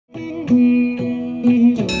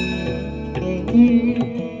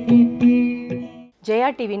Jaya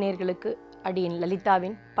TV நேயர்களுக்கு அடியின்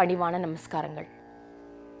லலிதாவின் பணிவான நமஸ்காரங்கள்.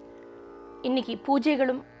 இன்னைக்கு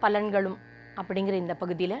பூஜைகளும் பலன்களும் அப்படிங்கிற இந்த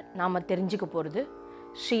பகுதியில் நாம் தெரிஞ்சுக்க போகிறது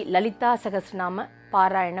ஸ்ரீ லலிதா சகஸ்ரநாம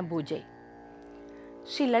பாராயண பூஜை.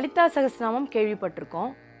 ஸ்ரீ லலிதா சகஸ்ரநாமம்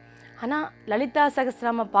கேள்விப்பட்டிருக்கோம். ஆனால் லலிதா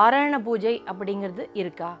சகஸ்ரநாம பாராயண பூஜை அப்படிங்கிறது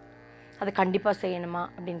இருக்கா? அதை கண்டிப்பாக செய்யணுமா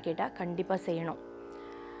அப்படின்னு கேட்டால் கண்டிப்பாக செய்யணும்.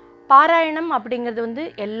 பாராயணம் அப்படிங்கிறது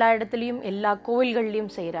எல்லா இடத்துலையும் எல்லா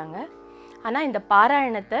கோவில்கள்லேயும் செய்கிறாங்க. ஆனால் இந்த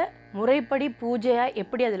பாராயணத்தை முறைப்படி பூஜையாக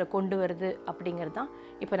எப்படி அதில் கொண்டு வருது அப்படிங்கிறது தான்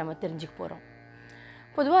இப்போ நம்ம தெரிஞ்சுக்க போகிறோம்.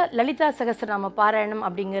 பொதுவாக லலிதா சகஸ்ரநாம பாராயணம்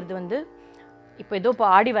அப்படிங்கிறது இப்போ ஏதோ இப்போ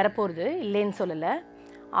ஆடி வரப்போகிறது இல்லைன்னு சொல்லலை.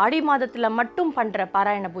 ஆடி மாதத்தில் மட்டும் பண்ணுற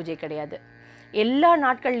பாராயண பூஜை கிடையாது. எல்லா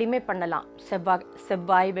நாட்கள்லையுமே பண்ணலாம்.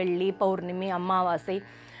 செவ்வாய், வெள்ளி, பௌர்ணமி, அமாவாசை,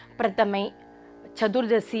 பிரதமை,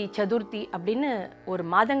 சதுர்தசி, சதுர்த்தி அப்படின்னு ஒரு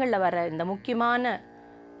மாதங்களில் வர இந்த முக்கியமான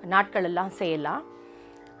நாட்கள் எல்லாம் செய்யலாம்.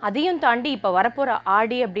 அதையும் தாண்டி இப்போ வரப்போகிற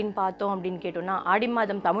ஆடி அப்படின்னு பார்த்தோம் அப்படின்னு கேட்டோம்னா, ஆடி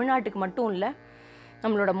மாதம் தமிழ்நாட்டுக்கு மட்டும் இல்லை,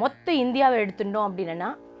 நம்மளோட மொத்த இந்தியாவை எடுத்துட்டோம் அப்படின்னா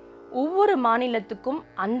ஒவ்வொரு மாநிலத்துக்கும்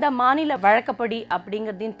அந்த மாநில வழக்கப்படி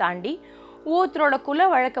அப்படிங்கிறதையும் தாண்டி ஒவ்வொருத்தரோட குல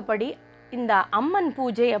வழக்கப்படி இந்த அம்மன்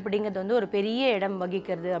பூஜை அப்படிங்கிறது ஒரு பெரிய இடம்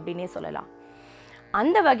வகிக்கிறது அப்படின்னே சொல்லலாம்.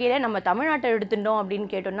 அந்த வகையில் நம்ம தமிழ்நாட்டை எடுத்துட்டோம் அப்படின்னு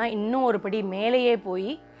கேட்டோம்னா இன்னும் ஒரு படி மேலேயே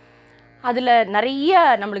போய் அதில் நிறைய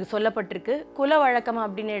நம்மளுக்கு சொல்லப்பட்டிருக்கு. குல வழக்கம்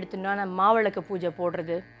அப்படின்னு எடுத்துட்டோம்னா நம்ம மாவிளக்கு பூஜை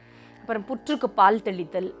போடுறது, அப்புறம் புற்றுக்கு பால்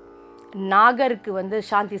தெளித்தல், நாகருக்கு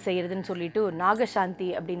சாந்தி செய்கிறதுன்னு சொல்லிட்டு ஒரு நாகசாந்தி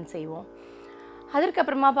அப்படின்னு செய்வோம்.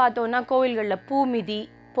 அதற்கப்புறமா பார்த்தோன்னா கோவில்களில் பூமிதி,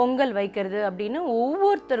 பொங்கல் வைக்கிறது அப்படின்னு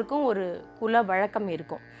ஒவ்வொருத்தருக்கும் ஒரு குல வழக்கம்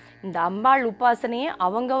இருக்கும். இந்த அம்பாள் உபாசனையே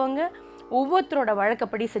அவங்கவங்க ஒவ்வொருத்தரோட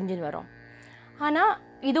வழக்கப்படி செஞ்சுன்னு வரோம். ஆனால்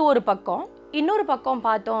இது ஒரு பக்கம். இன்னொரு பக்கம்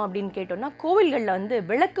பார்த்தோம் அப்படின்னு கேட்டோம்னா கோவில்களில்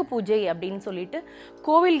விளக்கு பூஜை அப்படின்னு சொல்லிட்டு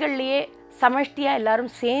கோவில்கள்லேயே சமஷ்டியாக எல்லாரும்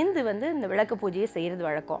சேர்ந்து இந்த விளக்கு பூஜையை செய்கிறது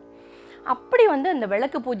வழக்கம். அப்படி அந்த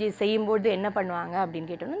விளக்கு பூஜையை செய்யும்போது என்ன பண்ணுவாங்க அப்படின்னு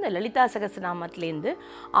கேட்டோம்னா, இந்த லலிதா சகஸ்ரநாமத்துலேருந்து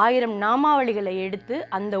 1000 நாமாவளிகளை எடுத்து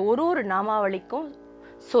அந்த ஒரு நாமாவளிக்கும்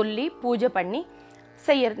சொல்லி பூஜை பண்ணி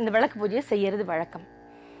இந்த விளக்கு பூஜையை செய்கிறது வழக்கம்.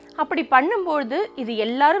 அப்படி பண்ணும்போது இது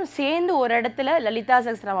எல்லாரும் சேர்ந்து ஒரு இடத்துல லலிதா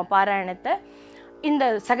சகஸ்ரநாம பாராயணத்தை இந்த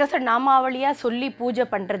சகஸ்ரநாமாவளியாக சொல்லி பூஜை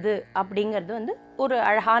பண்ணுறது அப்படிங்கிறது ஒரு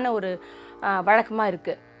அழகான ஒரு வழக்கமாக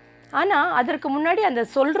இருக்குது. ஆனால் அதற்கு முன்னாடி அந்த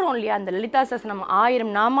சொல்கிறோம் இல்லையா, அந்த லலிதா சகஸ்ரநாமம்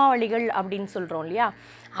 1000 நாமாவளிகள் அப்படின்னு சொல்கிறோம் இல்லையா,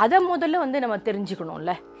 அதை முதல்ல நம்ம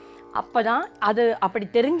தெரிஞ்சுக்கணும்ல. அப்போ தான் அது அப்படி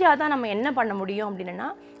தெரிஞ்சால் தான் நம்ம என்ன பண்ண முடியும் அப்படின்னா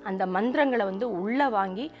அந்த மந்திரங்களை உள்ளே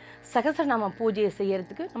வாங்கி சகஸ்ரநாம பூஜையை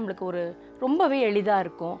செய்கிறதுக்கு நம்மளுக்கு ஒரு ரொம்பவே எளிதாக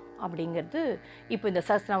இருக்கும் அப்படிங்கிறது இப்போ இந்த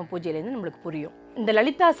சகஸ்ரநாம பூஜையிலேருந்து நம்மளுக்கு புரியும். இந்த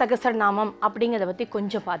லலிதா சகஸ்ரநாமம் அப்படிங்கிறத பற்றி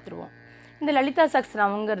கொஞ்சம் பார்த்துருவோம். இந்த லலிதா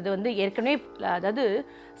சகஸ்ரநாமங்கிறது ஏற்கனவே, அதாவது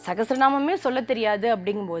சகஸ்ரநாமமே சொல்ல தெரியாது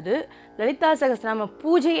அப்படிங்கும்போது லலிதா சகஸ்ரநாம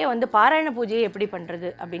பூஜையை பாராயண பூஜையை எப்படி பண்ணுறது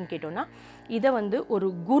அப்படின்னு கேட்டோம்னா இதை ஒரு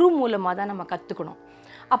குரு மூலமாக தான் நம்ம கற்றுக்கணும்.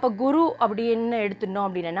 அப்போ குரு அப்படின்னு எடுத்துட்டோம்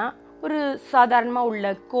அப்படின்னா ஒரு சாதாரணமாக உள்ள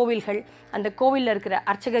கோவில்கள், அந்த கோவிலில் இருக்கிற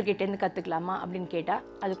அர்ச்சகர்கிட்டேருந்து கற்றுக்கலாமா அப்படின்னு கேட்டால்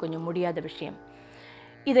அது கொஞ்சம் முடியாத விஷயம்.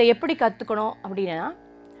 இதை எப்படி கற்றுக்கணும் அப்படின்னா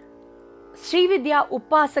ஸ்ரீவித்யா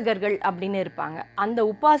உபாசகர்கள் அப்படின்னு இருப்பாங்க. அந்த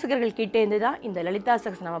உபாசகர்கள் கிட்டேருந்து தான் இந்த லலிதா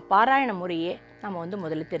சகஸ்ரநாம பாராயண முறையே நம்ம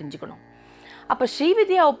முதல்ல தெரிஞ்சுக்கணும். அப்போ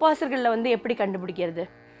ஸ்ரீவித்யா உபாசகர்களில் எப்படி கண்டுபிடிக்கிறது?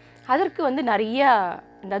 அதற்கு நிறைய,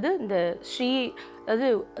 அதாவது இந்த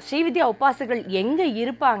ஸ்ரீவித்யா உபாசகர்கள் எங்கே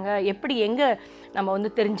இருப்பாங்க, எப்படி எங்கே நம்ம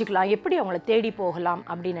தெரிஞ்சுக்கலாம், எப்படி அவங்கள தேடி போகலாம்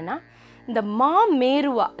அப்படின்னா இந்த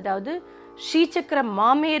மாமேருவா, அதாவது ஸ்ரீசக்கர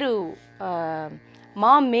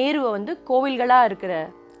மாமேருவை கோவில்களாக இருக்கிற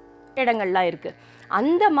இடங்கள்லாம் இருக்குது.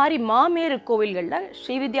 அந்த மாதிரி மாமேரு கோவில்களில்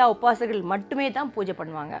ஸ்ரீவித்யா உபாசகர்கள் மட்டுமே தான் பூஜை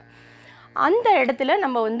பண்ணுவாங்க. அந்த இடத்துல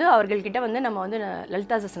நம்ம அவர்கள்கிட்ட நம்ம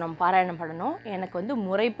லலிதா சகஸ்ரநாமம் பாராயணம் பண்ணணும், எனக்கு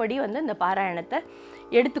முறைப்படி இந்த பாராயணத்தை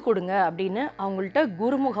எடுத்து கொடுங்க அப்படின்னு அவங்கள்ட்ட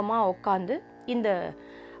குருமுகமாக உட்காந்து இந்த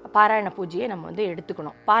பாராயண பூஜையை நம்ம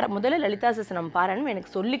எடுத்துக்கணும். முதல்ல லலிதா சகஸ்ரநாமம் பாராயணம்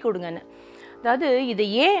எனக்கு சொல்லி கொடுங்கன்னு. அதாவது இதை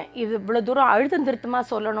ஏன் இவ்வளோ தூரம் அழுத்தம் திருத்தமாக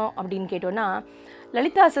சொல்லணும் அப்படின்னு கேட்டோன்னா,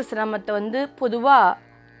 லலிதா சகஸ்ரநாமத்தை பொதுவாக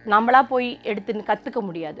நம்மளாக போய் எடுத்துன்னு கற்றுக்க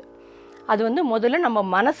முடியாது. அது முதல்ல நம்ம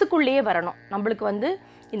மனசுக்குள்ளேயே வரணும். நம்மளுக்கு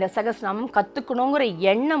இந்த சகஸ்ரநாமம் கற்றுக்கணுங்கிற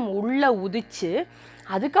எண்ணம் உள்ளே உதிச்சு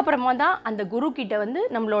அதுக்கப்புறமா தான் அந்த குரு கிட்ட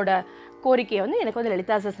நம்மளோட கோரிக்கையை எனக்கு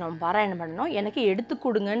லலிதா சகஸ்ரநாமம் பாராயணம் பண்ணணும், எனக்கு எடுத்து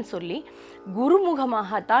கொடுங்கன்னு சொல்லி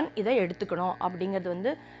குருமுகமாகத்தான் இதை எடுத்துக்கணும்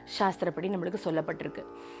அப்படிங்கிறது சாஸ்திரப்படி நம்மளுக்கு சொல்லப்பட்டிருக்கு.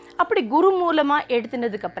 அப்படி குரு மூலமாக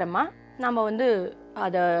எடுத்துனதுக்கப்புறமா நம்ம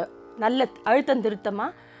அதை நல்ல அழுத்தம்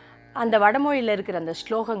திருத்தமாக அந்த வடமொழியில் இருக்கிற அந்த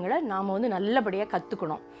ஸ்லோகங்களை நாம் நல்லபடியாக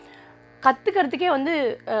கற்றுக்கணும். கற்றுக்கிறதுக்கே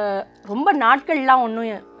ரொம்ப நாட்கள்லாம் ஒன்றும்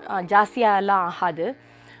ஜாஸ்தியாகலாம் ஆகாது.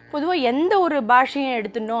 பொதுவாக எந்த ஒரு பாஷையும்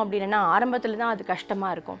எடுத்துட்டோம் அப்படின்னா ஆரம்பத்தில் தான் அது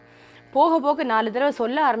கஷ்டமாக இருக்கும். போக போக 4 தடவை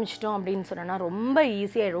சொல்ல ஆரம்பிச்சிட்டோம் அப்படின்னு சொன்னோன்னா ரொம்ப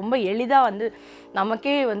ஈஸியாக ரொம்ப எளிதாக வந்து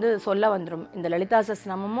நமக்கே வந்து சொல்ல வந்துடும். இந்த லலிதா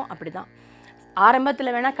சஹஸ்ரநாமமும் அப்படி தான்.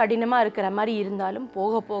 ஆரம்பத்தில் வேணால் கடினமாக இருக்கிற மாதிரி இருந்தாலும்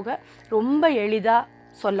போக போக ரொம்ப எளிதாக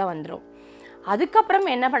சொல்ல வந்துடும். அதுக்கப்புறம்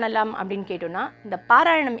என்ன பண்ணலாம் அப்படின்னு கேட்டோன்னா, இந்த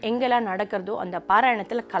பாராயணம் எங்கெல்லாம் நடக்கிறதோ அந்த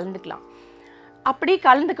பாராயணத்தில் கலந்துக்கலாம். அப்படி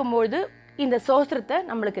கலந்துக்கும்போது இந்த சோஸ்திரத்தை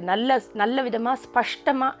நம்மளுக்கு நல்ல விதமாக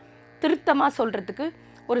ஸ்பஷ்டமாக திருத்தமாக சொல்கிறதுக்கு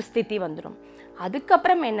ஒரு ஸ்திதி வந்துடும்.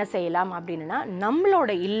 அதுக்கப்புறம் என்ன செய்யலாம் அப்படின்னா,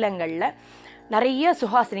 நம்மளோட இல்லங்களில் நிறைய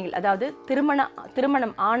சுஹாசினிகள், அதாவது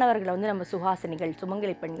திருமணம் ஆனவர்களை வந்து நம்ம சுஹாசினிகள்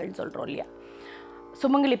சுமங்கலி பெண்கள் சொல்கிறோம் இல்லையா,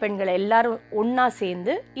 சுமங்கலி பெண்களை எல்லாரும் ஒன்றா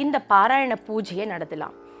சேர்ந்து இந்த பாராயண பூஜையை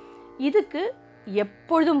நடத்தலாம். இதுக்கு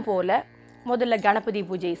எப்பொழுதும் போல் முதல்ல கணபதி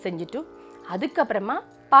பூஜை செஞ்சுட்டு அதுக்கப்புறமா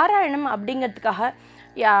பாராயணம் அப்படிங்கிறதுக்காக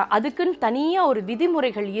அதுக்குன்னு தனியாக ஒரு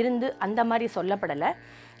விதிமுறைகள் இருந்து அந்த மாதிரி சொல்லப்படலை.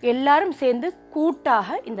 எல்லாரும் சேர்ந்து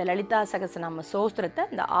கூட்டாக இந்த லலிதா சகஸ்ரநாம சோஸ்திரத்தை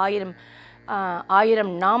இந்த 1000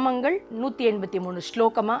 நாமங்கள் 183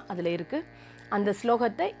 ஸ்லோகமாக அதில் இருக்குது. அந்த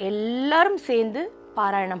ஸ்லோகத்தை எல்லாரும் சேர்ந்து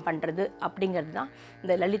பாராயணம் பண்ணுறது அப்படிங்கிறது தான்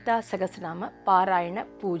இந்த லலிதா சகஸ்ரநாம பாராயண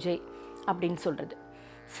பூஜை அப்படின்னு சொல்கிறது.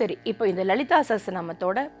 சரி, இப்போ இந்த லலிதா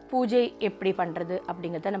சகஸ்ரநாமத்தோட பூஜை எப்படி பண்ணுறது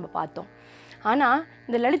அப்படிங்கிறத நம்ம பார்த்தோம். ஆனால்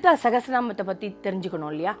இந்த லலிதா சகஸ்ரநாமத்தை பற்றி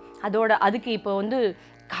தெரிஞ்சுக்கணும் இல்லையா, அதுக்கு இப்போ வந்து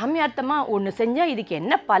காமியார்த்தமாக ஒன்று செஞ்சால் இதுக்கு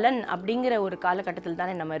என்ன பலன் அப்படிங்கிற ஒரு காலகட்டத்தில்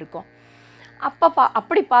தானே நம்ம இருக்கோம்.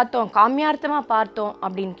 அப்படி பார்த்தோம், காமியார்த்தமாக பார்த்தோம்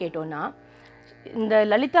அப்படின்னு கேட்டோன்னா, இந்த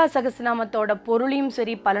லலிதா சகஸ்ரநாமத்தோட பொருளையும்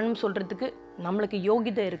சரி பலனும் சொல்கிறதுக்கு நம்மளுக்கு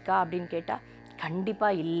யோகிதை இருக்கா அப்படின்னு கேட்டால்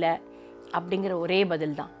கண்டிப்பாக இல்லை அப்படிங்கிற ஒரே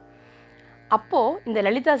பதில் தான். அப்போது இந்த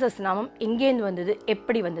லலிதா சகஸ்ரநாமம் எங்கேருந்து வந்தது,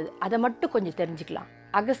 எப்படி வந்தது, அதை மட்டும் கொஞ்சம் தெரிஞ்சுக்கலாம்.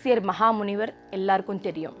 அகஸ்தியர் மகாமுனிவர் எல்லாருக்கும்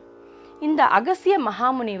தெரியும். இந்த அகஸ்திய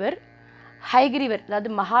மகாமுனிவர் ஹயகிரிவர், அதாவது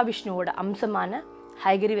மகாவிஷ்ணுவோட அம்சமான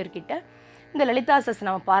ஹயகிரிவர் கிட்ட இந்த லலிதா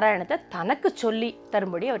சஹஸ்ரநாம பாராயணத்தை தனக்கு சொல்லி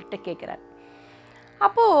தரும்படி அவர்கிட்ட கேட்குறார்.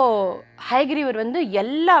 அப்போது ஹயகிரிவர் வந்து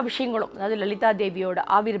எல்லா விஷயங்களும், அதாவது லலிதா தேவியோட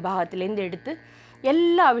ஆவிர்வாகத்திலேருந்து எடுத்து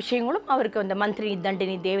எல்லா விஷயங்களும் அவருக்கு அந்த மந்திரி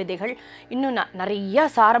தண்டினி தேவதைகள் இன்னும் நிறையா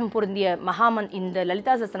சாரம் பொருந்திய இந்த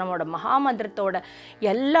லலிதா சஹஸ்ரநாமோட மகாமந்திரத்தோட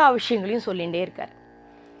எல்லா விஷயங்களையும் சொல்லிகிட்டே இருக்கார்.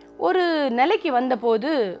 ஒரு நிலைக்கு வந்தபோது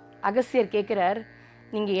அகஸ்தியர் கேட்குறார்,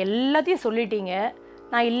 நீங்கள் எல்லாத்தையும் சொல்லிட்டீங்க,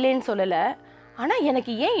 நான் இல்லைன்னு சொல்லலை, ஆனால்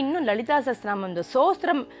எனக்கு ஏன் இன்னும் லலிதா சஹஸ்ரநாமம் இந்த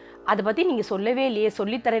சோஸ்திரம் அதை பற்றி நீங்கள் சொல்லவே இல்லையே,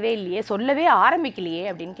 சொல்லித்தரவே இல்லையே, சொல்லவே ஆரம்பிக்கலையே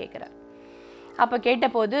அப்படின்னு கேட்குறார். அப்போ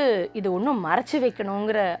கேட்டபோது, இது ஒன்றும் மறைச்சி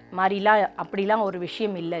வைக்கணுங்கிற அப்படிலாம் ஒரு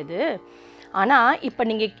விஷயம் இல்லை இது. ஆனால் இப்போ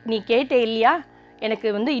நீ கேட்ட இல்லையா, எனக்கு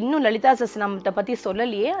வந்து இன்னும் லலிதா சஹஸ்ரநாமத்தை பற்றி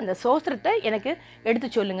சொல்லலையே, அந்த சோஸ்திரத்தை எனக்கு எடுத்து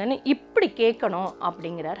சொல்லுங்கன்னு இப்படி கேட்கணும்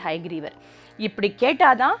அப்படிங்கிறார் ஹயகிரீவர். இப்படி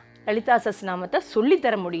கேட்டாதான் லலிதா சஹஸ்ரநாமத்தை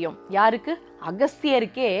சொல்லித்தர முடியும். யாருக்கு?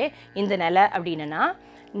 அகஸ்தியருக்கே இந்த நிலை அப்படின்னா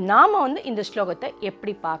நாம் வந்து இந்த ஸ்லோகத்தை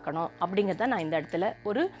எப்படி பார்க்கணும் அப்படிங்கிறத நான் இந்த இடத்துல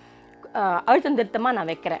ஒரு அழுத்தம் திருத்தமாக நான்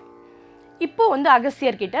வைக்கிறேன். இப்போது வந்து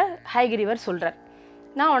அகஸ்தியர்கிட்ட ஹயகிரிவர் சொல்கிறார்,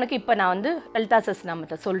 நான் வந்து லலிதா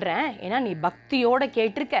சஹஸ்ரநாமத்தை சொல்கிறேன், ஏன்னா நீ பக்தியோடு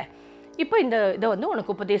கேட்டிருக்க, இப்போ இதை வந்து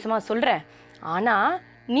உனக்கு உபதேசமாக சொல்கிறேன். ஆனால்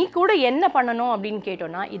நீ கூட என்ன பண்ணணும் அப்படின்னு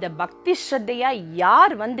கேட்டோன்னா, இதை பக்தி ஸ்ரத்தையாக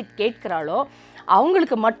யார் வந்து கேட்குறாளோ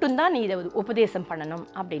அவங்களுக்கு மட்டும்தான் நீ இதை உபதேசம் பண்ணணும்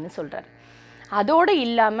அப்படின்னு சொல்கிறார். அதோடு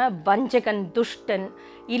இல்லாமல் வஞ்சகன், துஷ்டன்,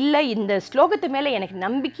 இல்லை இந்த ஸ்லோகத்து மேலே எனக்கு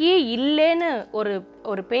நம்பிக்கையே இல்லைன்னு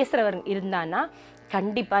ஒரு பேசுகிறவர் இருந்தான்னா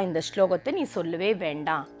கண்டிப்பாக இந்த ஸ்லோகத்தை நீ சொல்லவே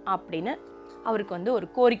வேண்டாம் அப்படின்னு அவருக்கு வந்து ஒரு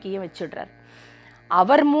கோரிக்கையை வச்சுடுறார்.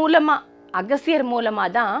 அவர் மூலமாக, அகஸ்தியர்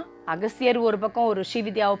மூலமாக தான், அகஸ்தியர் ஒரு பக்கம் ஒரு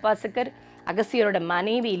ஸ்ரீவித்யா உபாசகர், அகஸ்தியரோட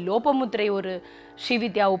மனைவி லோபமுத்ரை ஒரு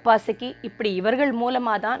ஸ்ரீவித்யா உபாசகி, இப்படி இவர்கள்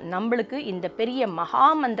மூலமாக தான் நம்மளுக்கு இந்த பெரிய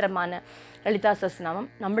மகாமந்திரமான லலிதா சஹஸ்ரநாமம்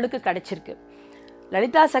நம்மளுக்கு கிடைச்சிருக்கு.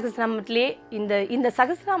 லலிதா சஹஸ்ரநாமத்திலே இந்த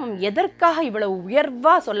சஹஸ்ரநாமம் எதற்காக இவ்வளவு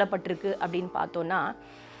உயர்வாக சொல்லப்பட்டிருக்கு அப்படின்னு பார்த்தோன்னா,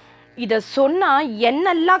 இதை சொன்னால்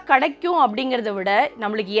என்னெல்லாம் கிடைக்கும் அப்படிங்கிறத விட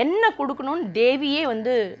நம்மளுக்கு என்ன கொடுக்கணும்னு தேவியே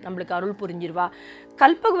வந்து நம்மளுக்கு அருள் புரிஞ்சிருவா.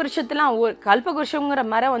 கல்பவருஷங்கிற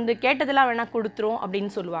மரம் வந்து கேட்டதெல்லாம் வேணால் கொடுத்துரும்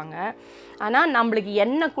அப்படின்னு சொல்லுவாங்க. ஆனால் நம்மளுக்கு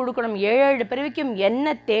என்ன கொடுக்கணும், 7 பிறவிக்கும்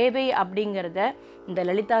என்ன தேவை அப்படிங்கிறத இந்த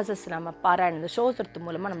லலிதா சஹஸ்ரநாம பாராயண சோஸ்திரத்து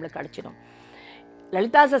மூலமாக நம்மளுக்கு கிடச்சிடும்.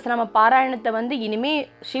 லலிதா சஹஸ்ரநாம பாராயணத்தை வந்து இனிமேல்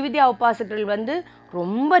ஸ்ரீவித்யா உபாசகர்கள் வந்து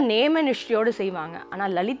ரொம்ப நேம நிஷ்டையோடு செய்வாங்க.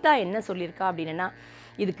 ஆனால் லலிதா என்ன சொல்லியிருக்கா அப்படின்னா,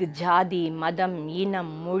 இதுக்கு ஜாதி, மதம்,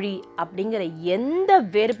 இனம், மொழி அப்படிங்கிற எந்த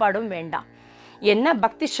வேறுபாடும் வேண்டாம். என்ன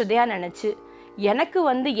பக்தி ஸ்ரத்தையாக நினச்சி எனக்கு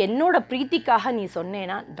வந்து என்னோட பிரீத்திக்காக நீ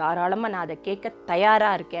சொன்னேன்னா தாராளமாக நான் அதை கேட்க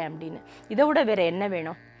தயாராக இருக்கேன் அப்படின்னு. இதை விட வேறு என்ன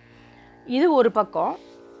வேணும்? இது ஒரு பக்கம்.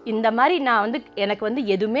 இந்த மாதிரி நான் வந்து எனக்கு வந்து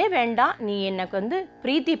எதுவுமே வேண்டாம், நீ எனக்கு வந்து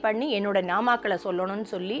பிரீத்தி பண்ணி என்னோட நாமாக்களை சொல்லணும்னு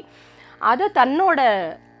சொல்லி அதை தன்னோட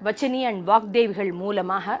வச்சனி அண்ட் வாக்தேவிகள்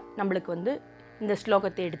மூலமாக நம்மளுக்கு வந்து இந்த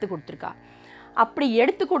ஸ்லோகத்தை எடுத்து கொடுத்துருக்கா. அப்படி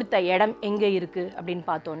எடுத்து கொடுத்த இடம் எங்கே இருக்குது அப்படின்னு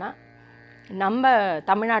பார்த்தோன்னா, நம்ம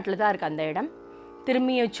தமிழ்நாட்டில் தான் இருக்குது அந்த இடம்.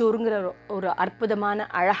 திருமியச்சூருங்கிற ஒரு அற்புதமான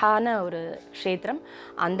அழகான ஒரு க்ஷேத்திரம்.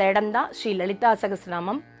 அந்த இடம்தான் ஸ்ரீ லலிதா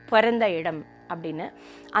சகஸ்ரநாமம் பிறந்த இடம் அப்படின்னு.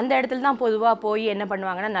 அந்த இடத்துல தான் பொதுவாக போய் என்ன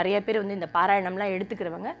பண்ணுவாங்கன்னா, நிறைய பேர் வந்து இந்த பாராயணம்லாம்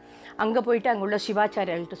எடுத்துக்கிறவங்க அங்கே போயிட்டு அங்கே உள்ள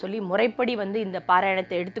சிவாச்சாரியர்கள்ட்ட சொல்லி முறைப்படி வந்து இந்த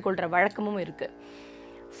பாராயணத்தை எடுத்துக்கொள்கிற வழக்கமும் இருக்குது.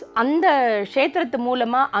 அந்த க்ஷேத்திரத்து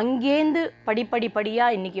மூலமாக அங்கேருந்து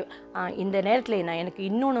படிப்படியாக இன்றைக்கி இந்த நேரத்தில் நான் எனக்கு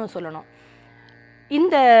இன்னொன்று சொல்லணும்.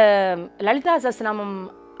 இந்த லலிதா சகஸ்ரநாமம்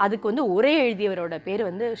அதுக்கு வந்து உரை எழுதியவரோட பேர்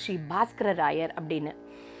வந்து ஸ்ரீ பாஸ்கர ராயர் அப்படின்னு.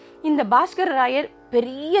 இந்த பாஸ்கர ராயர்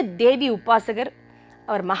பெரிய தேவி உபாசகர்.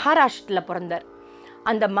 அவர் மகாராஷ்டிரத்தில் பிறந்தார்.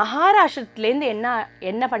 அந்த மகாராஷ்டிரத்துலேருந்து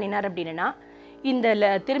என்ன பண்ணினார் அப்படின்னா, இந்த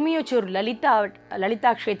திருமியச்சூர்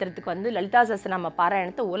லலிதா க்ஷேத்திரத்துக்கு வந்து லலிதா சகஸ்ரநாம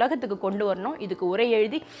பாராயணத்தை உலகத்துக்கு கொண்டு வரணும், இதுக்கு உரை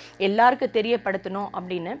எழுதி எல்லாருக்கும் தெரியப்படுத்தணும்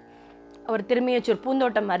அப்படின்னு அவர் திருமியச்சூர்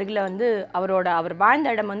பூந்தோட்டம் அருகில் வந்து அவர்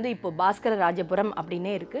வாழ்ந்த இடம் வந்து இப்போ பாஸ்கர ராஜபுரம்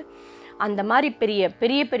அப்படின்னே இருக்குது. அந்த மாதிரி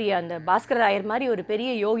பெரிய அந்த பாஸ்கர ராயர் மாதிரி ஒரு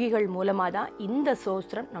பெரிய யோகிகள் மூலமாக தான் இந்த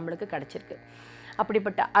சோஸ்திரம் நம்மளுக்கு கிடச்சிருக்கு.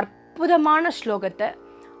 அப்படிப்பட்ட அற்புதமான ஸ்லோகத்தை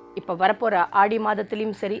இப்போ வரப்போகிற ஆடி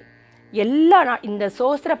மாதத்துலேயும் சரி, எல்லா இந்த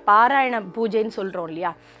சோஸ்திர பாராயண பூஜைன்னு சொல்கிறோம்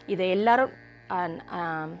இல்லையா, இதை எல்லாரும்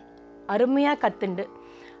அருமையாக கற்றுண்டு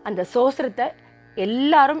அந்த சோஸ்திரத்தை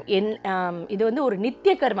எல்லாரும் இது வந்து ஒரு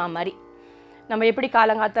நித்திய கர்மா மாதிரி. நம்ம எப்படி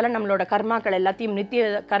காலங்காத்தால் நம்மளோட கர்மாக்கள் எல்லாத்தையும் நித்திய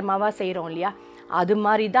கர்மாவாக செய்கிறோம் இல்லையா, அது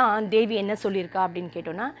மாதிரி தான் தேவி என்ன சொல்லியிருக்கா அப்படின்னு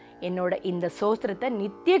கேட்டோன்னா, என்னோட இந்த சோஸ்திரத்தை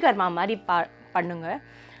நித்திய கர்மா மாதிரி பண்ணுங்க.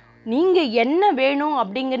 நீங்கள் என்ன வேணும்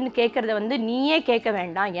அப்படிங்கிறது கேட்குறத வந்து நீயே கேட்க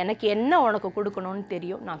வேண்டாம், எனக்கு என்ன உனக்கு கொடுக்கணும்னு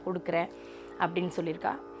தெரியும், நான் கொடுக்குறேன் அப்படின்னு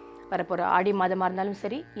சொல்லியிருக்கா. வரப்போகிற ஆடி மாதமாக இருந்தாலும்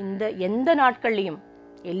சரி, இந்த எந்த நாட்கள்லேயும்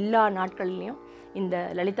எல்லா நாட்கள்லேயும் இந்த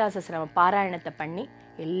லலிதா சகஸ்ரநாம பாராயணத்தை பண்ணி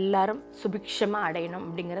எல்லாரும் சுபிக்ஷமாக அடையணும்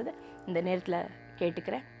அப்படிங்கிறத இந்த நேரத்தில்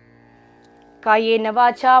கேட்டுக்கிறேன். காயேன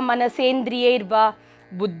வாச்சா மனசேந்திரியைர்வா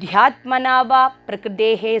புத்தியாத்மனா வா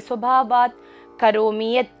பிரகிருதேஹே ஸ்வபாவாத் கரோமி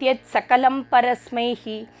யத்யத் சகலம்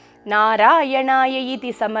பரஸ்மைஹி நாராயணாய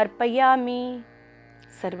இதி சமர்ப்பயாமி.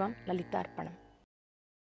 சர்வம் லலிதார்ப்பணம்.